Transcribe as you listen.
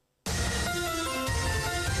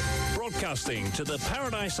Broadcasting to the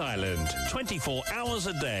Paradise Island 24 hours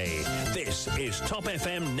a day. This is Top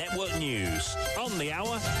FM Network News. On the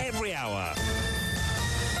hour, every hour.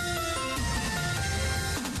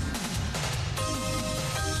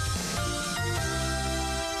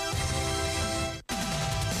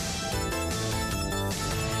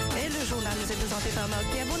 Et le journal nous est présenté par Marc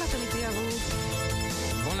Pierre. Bon après-midi à vous.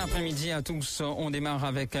 Bon après-midi à tous. On démarre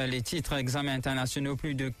avec les titres examens internationaux.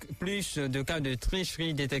 Plus de cas de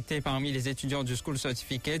tricherie détectés parmi les étudiants du School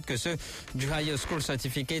Certificate que ceux du Higher School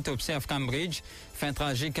Certificate, observe Cambridge. Fin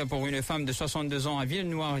tragique pour une femme de 62 ans à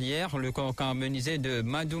Ville-Noire hier. Le corps carbonisé de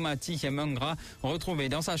Madoumati Mangra retrouvé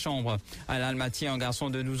dans sa chambre. À l'Almaty, un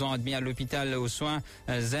garçon de 12 ans admis à l'hôpital aux soins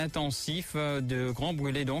intensifs de grand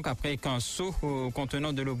brûlé donc après qu'un seau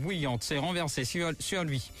contenant de l'eau bouillante s'est renversé sur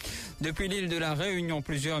lui. Depuis l'île de la Réunion,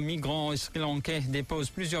 plusieurs migrants sri-lankais déposent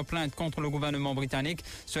plusieurs plaintes contre le gouvernement britannique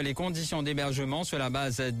sur les conditions d'hébergement sur la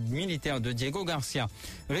base militaire de Diego Garcia.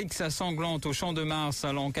 Rixe sanglante au Champ de Mars,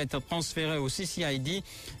 l'enquête transférée au CCID.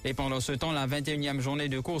 Et pendant ce temps, la 21e journée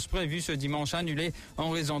de course prévue ce dimanche annulée en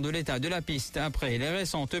raison de l'état de la piste après les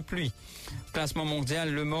récentes pluies. Classement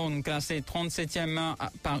mondial, le Morne classé 37e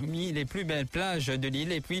parmi les plus belles plages de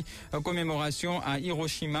l'île. Et puis, commémoration à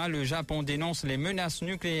Hiroshima, le Japon dénonce les menaces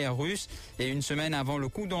nucléaires russes. Et une semaine avant le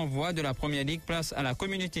coup d'envoi de la Premier League, place à la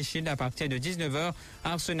Community Shield à partir de 19h.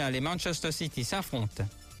 Arsenal et Manchester City s'affrontent.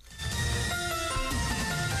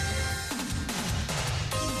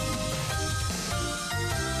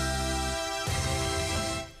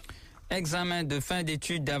 Examen de fin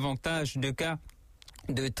d'études, davantage de cas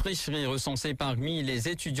de tricherie recensés parmi les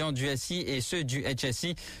étudiants du SI et ceux du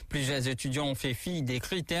HSI. Plusieurs étudiants ont fait fi des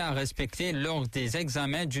critères à respecter lors des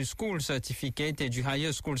examens du School Certificate et du Higher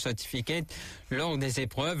School Certificate. Lors des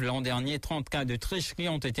épreuves, l'an dernier, 30 cas de tricherie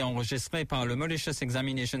ont été enregistrés par le Malicious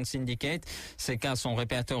Examination Syndicate. Ces cas sont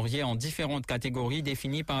répertoriés en différentes catégories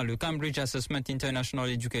définies par le Cambridge Assessment International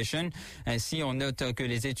Education. Ainsi, on note que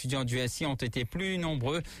les étudiants du SI ont été plus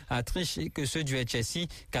nombreux à tricher que ceux du HSI.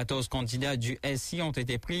 14 candidats du SI ont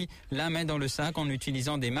été pris la main dans le sac en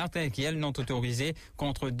utilisant des matériels non autorisés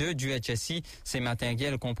contre 2 du HSI. Ces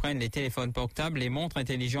matériels comprennent les téléphones portables, les montres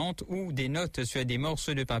intelligentes ou des notes sur des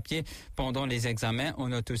morceaux de papier pendant les examens. On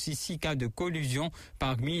note aussi 6 cas de collusion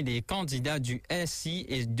parmi les candidats du SI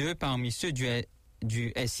et 2 parmi ceux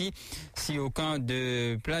du SI. Si aucun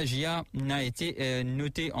de plagiat n'a été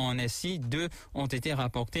noté en SI, 2 ont été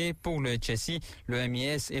rapportés pour le HSI. Le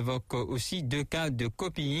MIS évoque aussi 2 cas de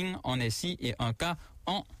copying en SI et 1 cas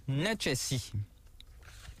en HSI.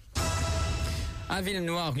 À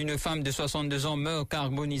Ville-Noire, une femme de 62 ans meurt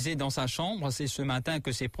carbonisée dans sa chambre. C'est ce matin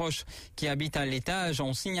que ses proches qui habitent à l'étage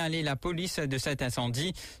ont signalé la police de cet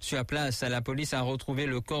incendie. Sur place, la police a retrouvé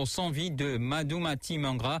le corps sans vie de Madoumati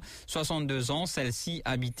Mangra, 62 ans. Celle-ci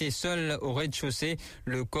habitait seule au rez-de-chaussée.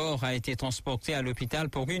 Le corps a été transporté à l'hôpital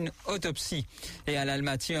pour une autopsie. Et à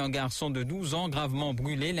l'Almaty, un garçon de 12 ans gravement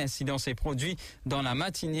brûlé. L'incident s'est produit dans la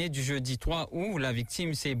matinée du jeudi 3 août. La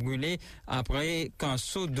victime s'est brûlée après qu'un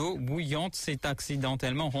seau d'eau bouillante s'est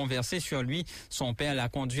accidentellement renversé sur lui. Son père l'a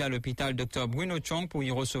conduit à l'hôpital Dr Bruno Chong pour y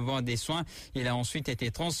recevoir des soins. Il a ensuite été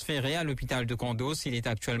transféré à l'hôpital de Condos. Il est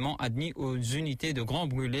actuellement admis aux unités de grands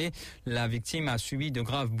brûlés. La victime a subi de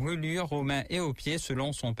graves brûlures aux mains et aux pieds.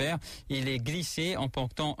 Selon son père, il est glissé en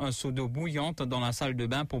portant un seau d'eau bouillante dans la salle de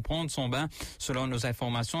bain pour prendre son bain. Selon nos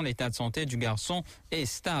informations, l'état de santé du garçon est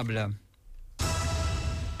stable.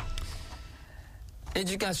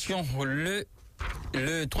 Éducation,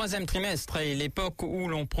 le troisième trimestre est l'époque où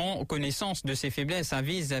l'on prend connaissance de ses faiblesses,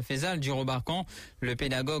 avise Faisal Girobarkan. Le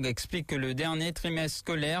pédagogue explique que le dernier trimestre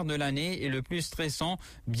scolaire de l'année est le plus stressant,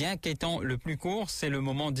 bien qu'étant le plus court. C'est le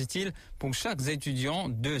moment, dit-il, pour chaque étudiant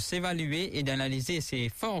de s'évaluer et d'analyser ses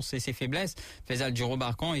forces et ses faiblesses. Faisal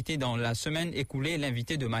Girobarkan était dans la semaine écoulée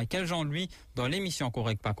l'invité de Michael Jean-Louis dans l'émission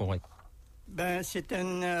Correct pas correct. C'est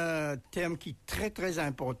un thème qui est très très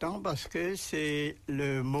important parce que c'est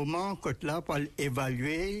le moment que là pour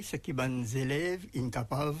évaluer ce que les élèves sont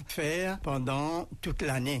capables de faire pendant toute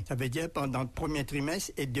l'année. Ça veut dire pendant le premier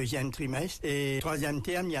trimestre et le deuxième trimestre. Et le troisième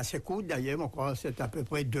terme, il y a assez court d'ailleurs, on croit que c'est à peu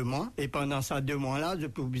près 2 mois. Et pendant ces 2 mois-là, je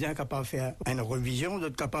peux bien capable de faire une révision,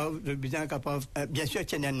 bien sûr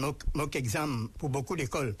qu'il y a un mock exam pour beaucoup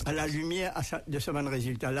d'écoles. À la lumière de ce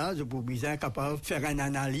résultat-là, je peux bien capable de faire une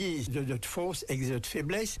analyse de notre force et de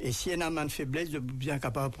faiblesse. Et si y a une faiblesse, je suis bien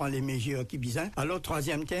capable de prendre les mesures qui besoin. Alors,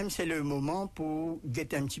 troisième thème, c'est le moment pour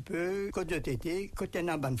guetter un petit peu, côté de tété, côté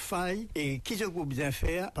de bonne faille, et qui je peux bien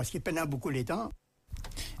faire, parce qu'il peine beaucoup les temps.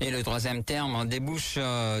 Et le troisième terme,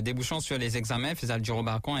 débouchant sur les examens, Faisal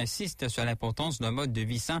Girobarkan insiste sur l'importance d'un mode de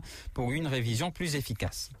vie sain pour une révision plus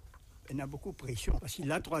efficace. elle a beaucoup de pression. Parce que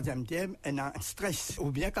la troisième thème, elle a un stress.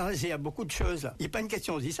 Ou bien quand il y a beaucoup de choses. Il n'est pas une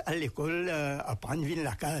question de à l'école, apprendre vite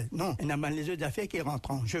la case. Non, il y a mal les autres affaires qui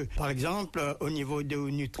rentrent en jeu. Par exemple, au niveau de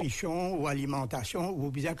nutrition ou alimentation, vous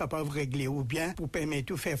êtes bien capable de régler ou bien pour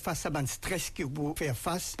permettre de faire face à un stress que vous faire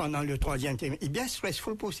face pendant le troisième thème. Il est bien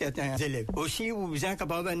stressful pour certains élèves. Aussi, vous êtes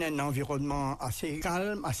capable d'un environnement assez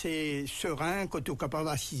calme, assez serein, que vous êtes capable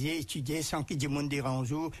d'assister, étudier sans qu'il y ait des monde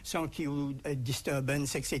dérange, sans qu'il y ait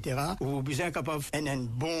disturbance, etc. Vous êtes capable d'une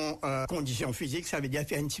bonne condition physique, ça veut dire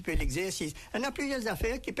faire un petit peu l'exercice. Il y a plusieurs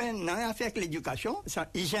affaires qui n'ont rien à faire avec l'éducation, ça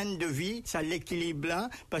hygiène de vie, ça l'équilibre là,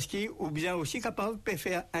 parce que vous êtes aussi capable de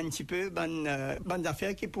faire un petit peu bonnes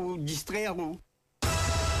affaires qui pour distraire vous.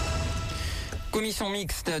 Commission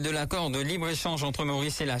mixte de l'accord de libre-échange entre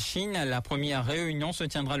Maurice et la Chine. La première réunion se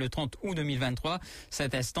tiendra le 30 août 2023.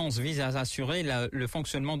 Cette instance vise à assurer le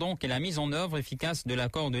fonctionnement donc et la mise en œuvre efficace de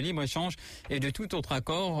l'accord de libre-échange et de tout autre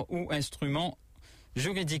accord ou instrument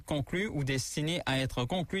juridique conclu ou destiné à être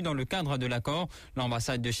conclu dans le cadre de l'accord.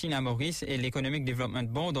 L'ambassade de Chine à Maurice et l'Economic Development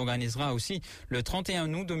Board organisera aussi le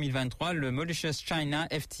 31 août 2023 le Mauritius China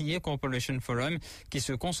FTA Corporation Forum qui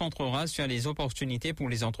se concentrera sur les opportunités pour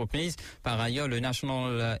les entreprises. Par ailleurs, le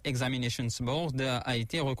National Examinations Board a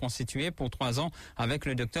été reconstitué pour 3 ans avec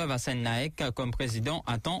le Dr Vasen Naik comme président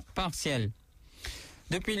à temps partiel.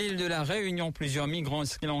 Depuis l'île de la Réunion, plusieurs migrants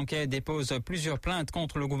sri-lankais déposent plusieurs plaintes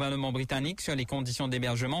contre le gouvernement britannique sur les conditions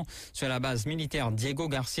d'hébergement sur la base militaire Diego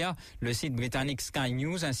Garcia. Le site britannique Sky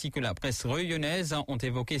News ainsi que la presse réunionnaise ont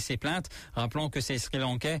évoqué ces plaintes, rappelant que ces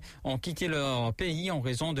Sri-Lankais ont quitté leur pays en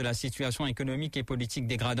raison de la situation économique et politique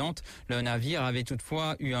dégradante. Le navire avait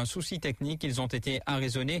toutefois eu un souci technique. Ils ont été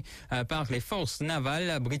arraisonnés par les forces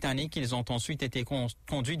navales britanniques. Ils ont ensuite été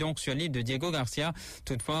conduits donc sur l'île de Diego Garcia.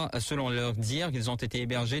 Toutefois, selon leur dire, ils ont été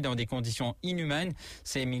hébergés dans des conditions inhumaines.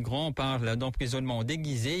 Ces migrants parlent d'emprisonnement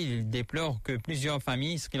déguisé. Ils déplorent que plusieurs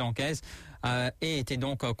familles sri-lankaises aient été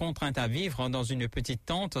donc contraintes à vivre dans une petite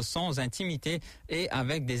tente sans intimité et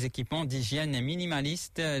avec des équipements d'hygiène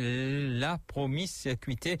minimalistes. La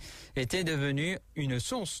promiscuité était devenue une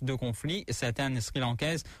source de conflit. Certaines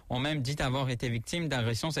sri-lankaises ont même dit avoir été victimes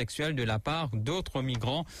d'agressions sexuelles de la part d'autres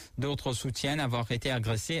migrants. D'autres soutiennent avoir été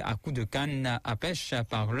agressés à coups de canne à pêche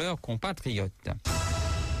par leurs compatriotes.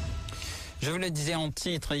 Je vous le disais en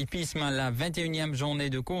titre, hippisme, la 21e journée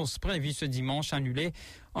de course prévue ce dimanche annulée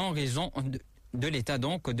en raison de l'état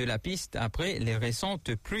donc de la piste après les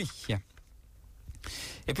récentes pluies.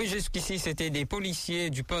 Et puis jusqu'ici, c'était des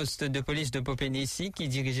policiers du poste de police de Popénécy qui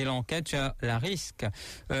dirigeaient l'enquête sur la risque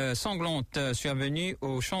sanglante survenue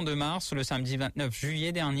au Champ de Mars le samedi 29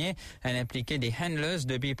 juillet dernier. Elle impliquait des handlers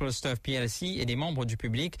de People Stuff PLC et des membres du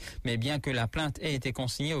public. Mais bien que la plainte ait été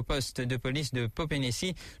consignée au poste de police de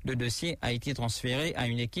Popénécy, le dossier a été transféré à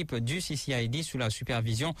une équipe du CCID sous la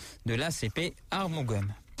supervision de l'ACP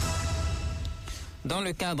Armougom. Dans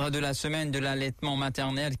le cadre de la semaine de l'allaitement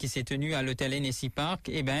maternel qui s'est tenue à l'hôtel Hennessy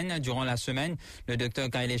Park, durant la semaine, le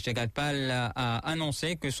Dr Kailesh Jagatpal a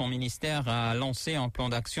annoncé que son ministère a lancé un plan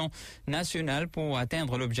d'action national pour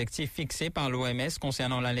atteindre l'objectif fixé par l'OMS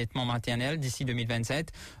concernant l'allaitement maternel d'ici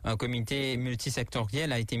 2027. Un comité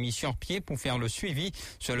multisectoriel a été mis sur pied pour faire le suivi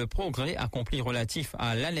sur le progrès accompli relatif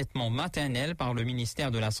à l'allaitement maternel par le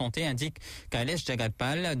ministère de la Santé, indique Kailesh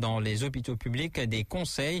Jagatpal. Dans les hôpitaux publics, des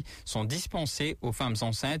conseils sont dispensés aux femmes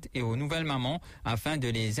enceintes et aux nouvelles mamans afin de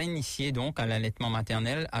les initier donc à l'allaitement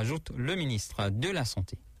maternel, ajoute le ministre de la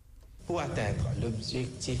Santé. Pour atteindre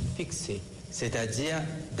l'objectif fixé, c'est-à-dire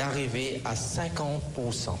d'arriver à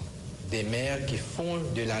 50% des mères qui font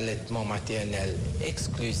de l'allaitement maternel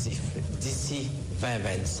exclusif d'ici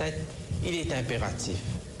 2027, il est impératif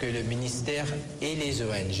que le ministère et les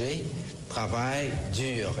ONG travaillent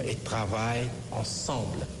dur et travaillent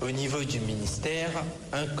ensemble. Au niveau du ministère,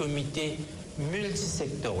 un comité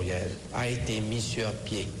multisectoriel a été mis sur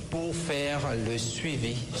pied pour faire le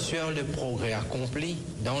suivi sur le progrès accompli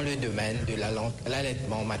dans le domaine de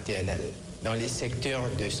l'allaitement maternel. Dans les secteurs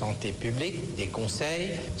de santé publique, des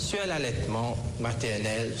conseils sur l'allaitement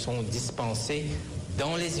maternel sont dispensés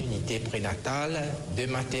dans les unités prénatales, de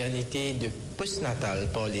maternité et de postnatale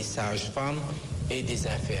par les sages-femmes et des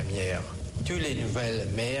infirmières. Toutes les nouvelles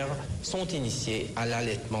mères sont initiées à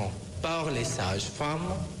l'allaitement par les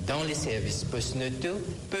sages-femmes dans les services postnataux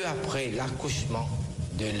peu après l'accouchement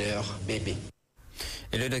de leur bébé.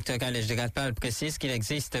 Et le Dr Kailesh Jagatpal précise qu'il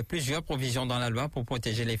existe plusieurs provisions dans la loi pour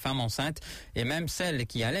protéger les femmes enceintes et même celles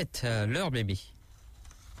qui allaitent leur bébé.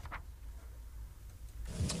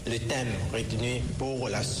 Le thème retenu pour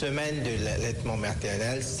la semaine de l'allaitement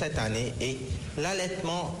maternel cette année est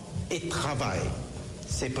l'allaitement et travail.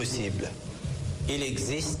 C'est possible. Il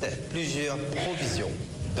existe plusieurs provisions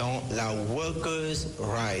dans la Workers'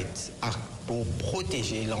 Rights Act pour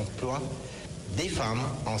protéger l'emploi des femmes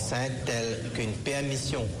enceintes telles qu'une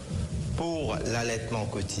permission pour l'allaitement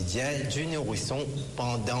quotidien du nourrisson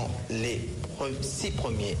pendant les 6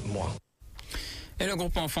 premiers mois. Et le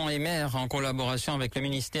groupe Enfants et Mères, en collaboration avec le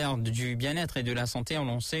ministère du Bien-être et de la Santé, ont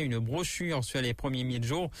lancé une brochure sur les premiers 1000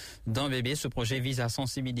 jours d'un bébé. Ce projet vise à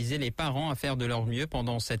sensibiliser les parents à faire de leur mieux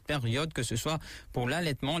pendant cette période, que ce soit pour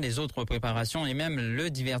l'allaitement, les autres préparations et même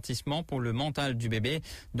le divertissement pour le mental du bébé,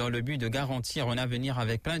 dans le but de garantir un avenir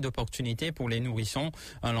avec plein d'opportunités pour les nourrissons.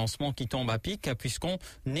 Un lancement qui tombe à pic puisqu'on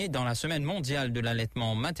est dans la semaine mondiale de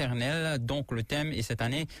l'allaitement maternel. Donc le thème est cette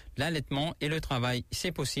année l'allaitement et le travail.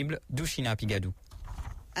 C'est possible. Douchina Pigadou.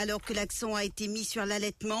 Alors que l'accent a été mis sur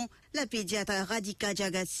l'allaitement, la pédiatre Radhika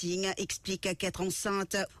Jagat Singh explique qu'être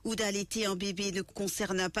enceinte ou d'allaiter un bébé ne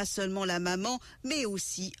concerne pas seulement la maman, mais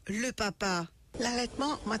aussi le papa.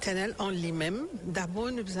 L'allaitement maternel en lui-même, d'abord,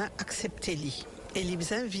 nous devons accepter lui. Et nous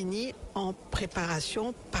devons venir en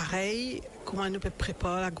préparation pareil comment nous pouvons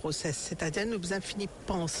préparer la grossesse. C'est-à-dire nous devons finir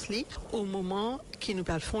penser au moment qui nous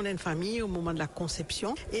fondre une famille, au moment de la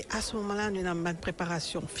conception. Et à ce moment-là, nous avons une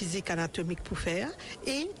préparation physique, anatomique pour faire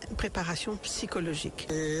et une préparation psychologique.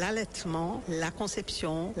 L'allaitement, la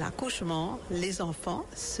conception, l'accouchement, les enfants,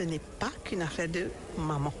 ce n'est pas qu'une affaire de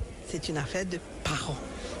maman. C'est une affaire de parents.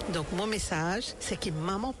 Donc mon message, c'est que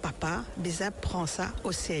maman, papa, déjà prend ça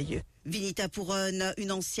au sérieux. Vinita Pouron,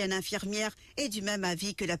 une ancienne infirmière, est du même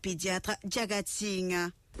avis que la pédiatre Jagat Singh.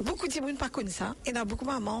 Beaucoup de gens ne connaissent pas ça. Et dans beaucoup de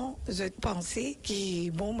mamans, je pensais que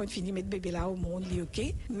bon, moi, je finis de mettre bébé là au monde, ok.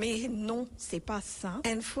 Mais non, c'est pas ça.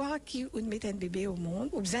 Une fois qu'on met un bébé au monde,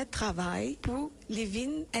 on besoin de travail pour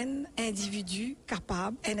lever un individu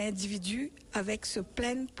capable, un individu avec ce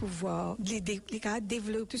plein pouvoir,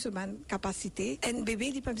 développer cette capacité. Un bébé,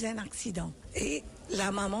 il n'a pas besoin d'un accident. Et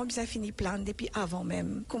la maman, ça finit plein depuis avant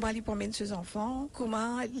même. Comment il peut mettre ses enfants,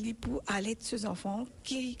 comment il peut allaiter ses enfants,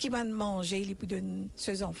 qui va manger, il peut donner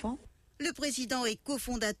ses enfants. Le président et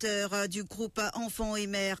cofondateur du groupe Enfants et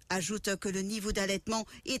Mères ajoute que le niveau d'allaitement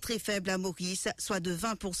est très faible à Maurice, soit de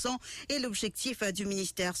 20%, et l'objectif du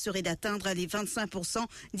ministère serait d'atteindre les 25%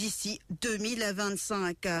 d'ici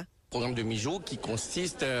 2025. Programme de mi-jour qui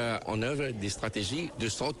consiste en œuvre des stratégies de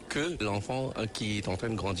sorte que l'enfant qui est en train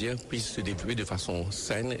de grandir puisse se développer de façon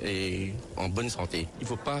saine et en bonne santé. Il ne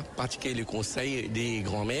faut pas pratiquer les conseils des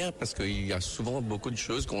grands-mères parce qu'il y a souvent beaucoup de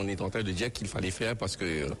choses qu'on est en train de dire qu'il fallait faire parce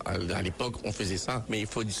que à l'époque on faisait ça, mais il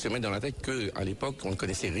faut se mettre dans la tête qu'à l'époque on ne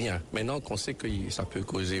connaissait rien. Maintenant qu'on sait que ça peut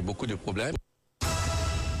causer beaucoup de problèmes.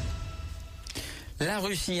 La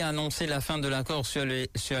Russie a annoncé la fin de l'accord sur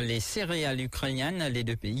les céréales ukrainiennes. Les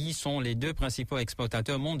deux pays sont les deux principaux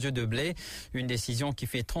exportateurs mondiaux de blé. Une décision qui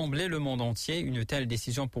fait trembler le monde entier. Une telle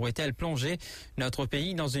décision pourrait-elle plonger notre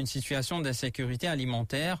pays dans une situation d'insécurité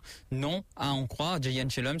alimentaire? Non, à en croire Jayan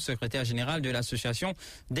Chelom, secrétaire général de l'Association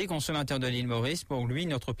des consommateurs de l'île Maurice. Pour lui,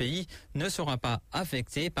 notre pays ne sera pas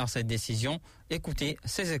affecté par cette décision. Écoutez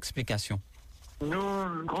ses explications.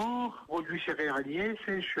 Nos grands produits céréaliers,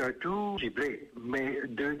 c'est surtout du blé. Mais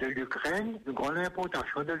de l'Ukraine, une grande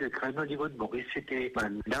importation de l'Ukraine au niveau de Maurice, c'était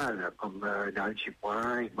dalle, comme dans le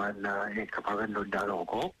Chipoin, et capable de dalle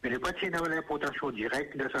encore. Mais les parties de l'importation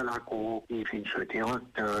directe de Salaco, ils finissent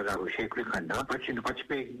entre la Russie et l'Ukraine. Les parties ne peuvent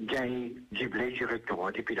pas gagner du blé directement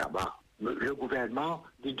depuis là-bas. Le gouvernement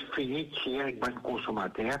dit finit tirer avec les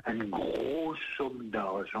consommateurs une grosse somme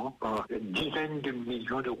d'argent, par dizaines de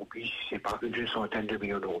millions de roupies, si c'est pas une centaine de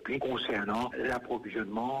millions de roupies, concernant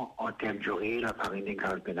l'approvisionnement en termes de riz, la farine et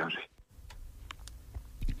gaz ménager.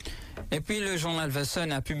 Et puis le journal The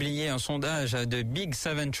Sun a publié un sondage de Big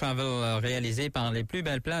Seven Travel réalisé par les plus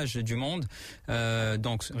belles plages du monde,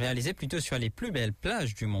 donc réalisé plutôt sur les plus belles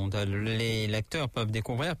plages du monde. Les lecteurs peuvent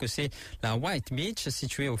découvrir que c'est la White Beach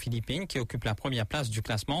située aux Philippines qui occupe la première place du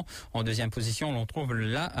classement. En deuxième position, l'on trouve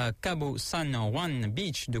la Cabo San Juan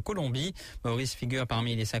Beach de Colombie. Maurice figure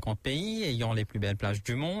parmi les 50 pays ayant les plus belles plages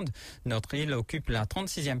du monde. Notre île occupe la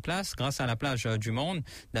 36e place grâce à la plage du monde.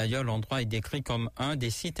 D'ailleurs, l'endroit est décrit comme un des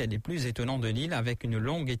sites les plus étonnants de l'île avec une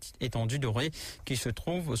longue étendue dorée qui se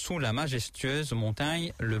trouve sous la majestueuse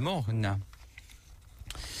montagne le Morne.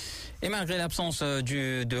 Et malgré l'absence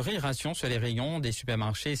de riration sur les rayons des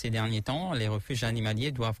supermarchés ces derniers temps, les refuges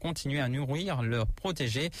animaliers doivent continuer à nourrir leurs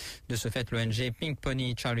protégés. De ce fait, l'ONG Pink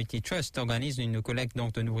Pony Charity Trust organise une collecte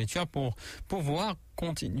donc de nourriture pour pouvoir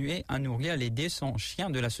continuer à nourrir les 200 chiens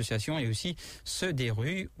de l'association et aussi ceux des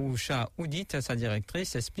rues où Oudit, sa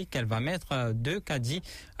directrice, explique qu'elle va mettre 2 caddies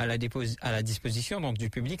à la disposition donc du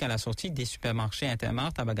public à la sortie des supermarchés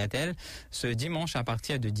Intermart à Bagatelle ce dimanche à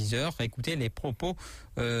partir de 10h. Écoutez les propos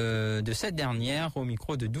de cette dernière au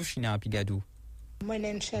micro de Douchina Pigadou. Moi,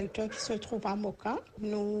 j'ai un shelter qui se trouve à Moka.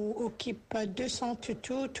 Nous occupons 200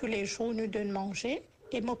 toutous. Tous les jours, nous donnons manger.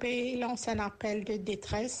 Et mon pays lance un appel de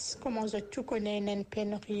détresse. Comment je tout connais une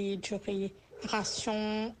pénurie du riz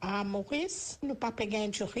ration à Maurice. Nous pas payer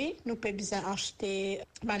du riz. Nous pouvons bien acheter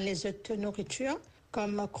les autres nourritures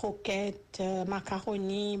comme croquettes,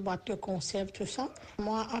 macaroni, boîtes de conserve, tout ça.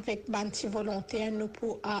 Moi, avec Banti volontaire, nous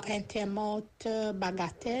pouvons intermonte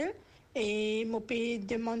bagatelle. Et mon pays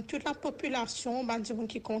demande toute la population,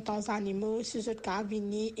 qui compte en animaux, si vous avez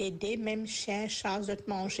venir aider, même chiens, chats, vous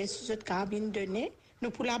manger, si vous avez venir donner.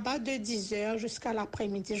 Nous pour là-bas de 10h jusqu'à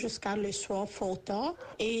l'après-midi, jusqu'à le soir, fort tard.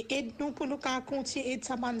 Et aide-nous pour nous continuer de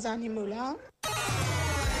ces animaux-là.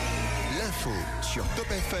 L'info sur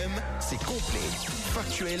Top FM, c'est complet,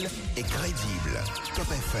 factuel et crédible. Top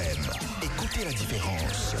FM, écoutez la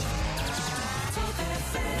différence.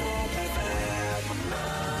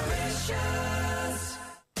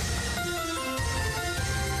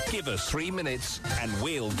 Give us 3 minutes and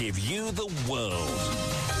we'll give you the world.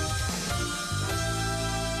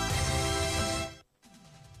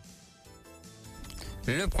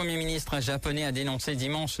 Le Premier ministre japonais a dénoncé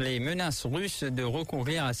dimanche les menaces russes de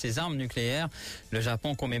recourir à ses armes nucléaires. Le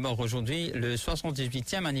Japon commémore aujourd'hui le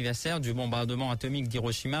 78e anniversaire du bombardement atomique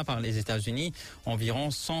d'Hiroshima par les États-Unis. Environ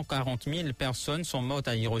 140 000 personnes sont mortes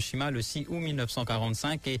à Hiroshima le 6 août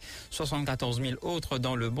 1945 et 74 000 autres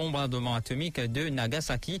dans le bombardement atomique de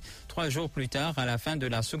Nagasaki 3 jours plus tard à la fin de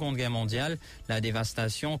la Seconde Guerre mondiale. La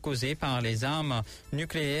dévastation causée par les armes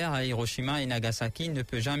nucléaires à Hiroshima et Nagasaki ne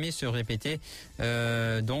peut jamais se répéter.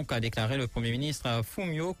 Donc a déclaré le Premier ministre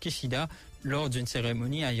Fumio Kishida lors d'une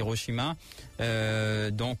cérémonie à Hiroshima.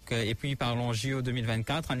 Et puis parlons JO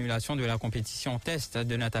 2024, annulation de la compétition test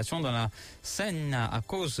de natation dans la Seine à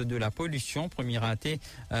cause de la pollution. Premier raté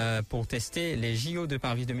pour tester les JO de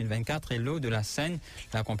Paris 2024 et l'eau de la Seine.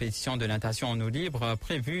 La compétition de natation en eau libre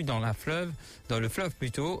prévue dans le fleuve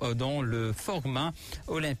dont le format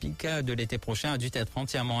olympique de l'été prochain a dû être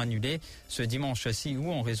entièrement annulé ce dimanche 6 août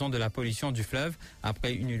en raison de la pollution du fleuve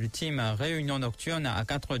après une ultime réunion nocturne à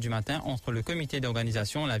 4h du matin entre le comité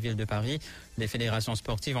d'organisation, la ville de Paris, les fédérations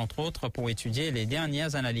sportives entre autres pour étudier les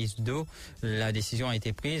dernières analyses d'eau. La décision a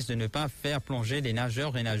été prise de ne pas faire plonger les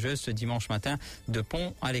nageurs et nageuses ce dimanche matin de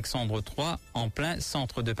Pont Alexandre III en plein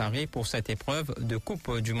centre de Paris pour cette épreuve de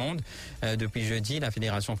Coupe du Monde. Depuis jeudi, la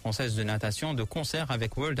Fédération française de natation de concert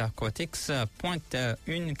avec World Aquatics pointe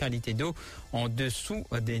une qualité d'eau en dessous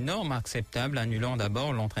des normes acceptables, annulant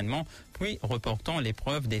d'abord l'entraînement puis reportant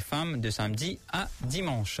l'épreuve des femmes de samedi à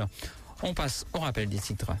dimanche. On passe au rappel des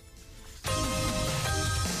titres.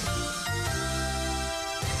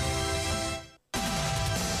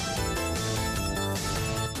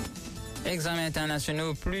 Examens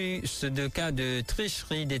internationaux, plus de cas de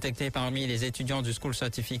tricherie détectés parmi les étudiants du School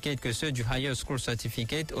Certificate que ceux du Higher School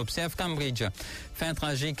Certificate, observe Cambridge. Fin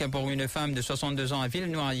tragique pour une femme de 62 ans à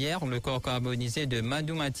Ville-Noire. Le corps carbonisé de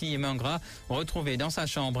Madoumati Imangra, retrouvé dans sa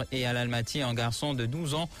chambre, et à l'Almaty, un garçon de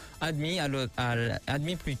 12 ans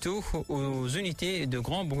admis plus tôt aux unités de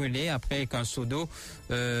Grand Brûlé après qu'un seau d'eau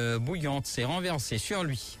bouillante s'est renversé sur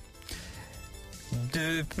lui.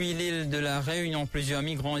 Depuis l'île de la Réunion, plusieurs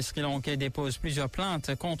migrants sri-lankais déposent plusieurs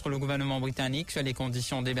plaintes contre le gouvernement britannique sur les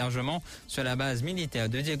conditions d'hébergement sur la base militaire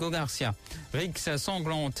de Diego Garcia. Rixe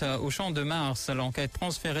sanglante au Champ de Mars, l'enquête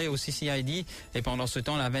transférée au CCID et pendant ce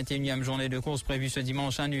temps, la 21e journée de course prévue ce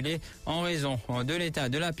dimanche annulée en raison de l'état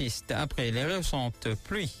de la piste après les récentes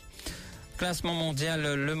pluies. Classement mondial,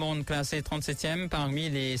 le monde classé 37e parmi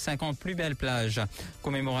les 50 plus belles plages.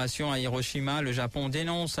 Commémoration à Hiroshima, le Japon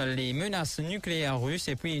dénonce les menaces nucléaires russes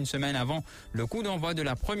et puis une semaine avant le coup d'envoi de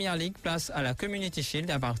la Première Ligue, place à la Community Shield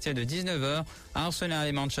à partir de 19h. Arsenal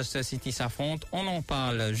et Manchester City s'affrontent. On en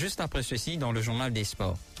parle juste après ceci dans le journal des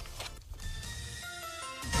sports.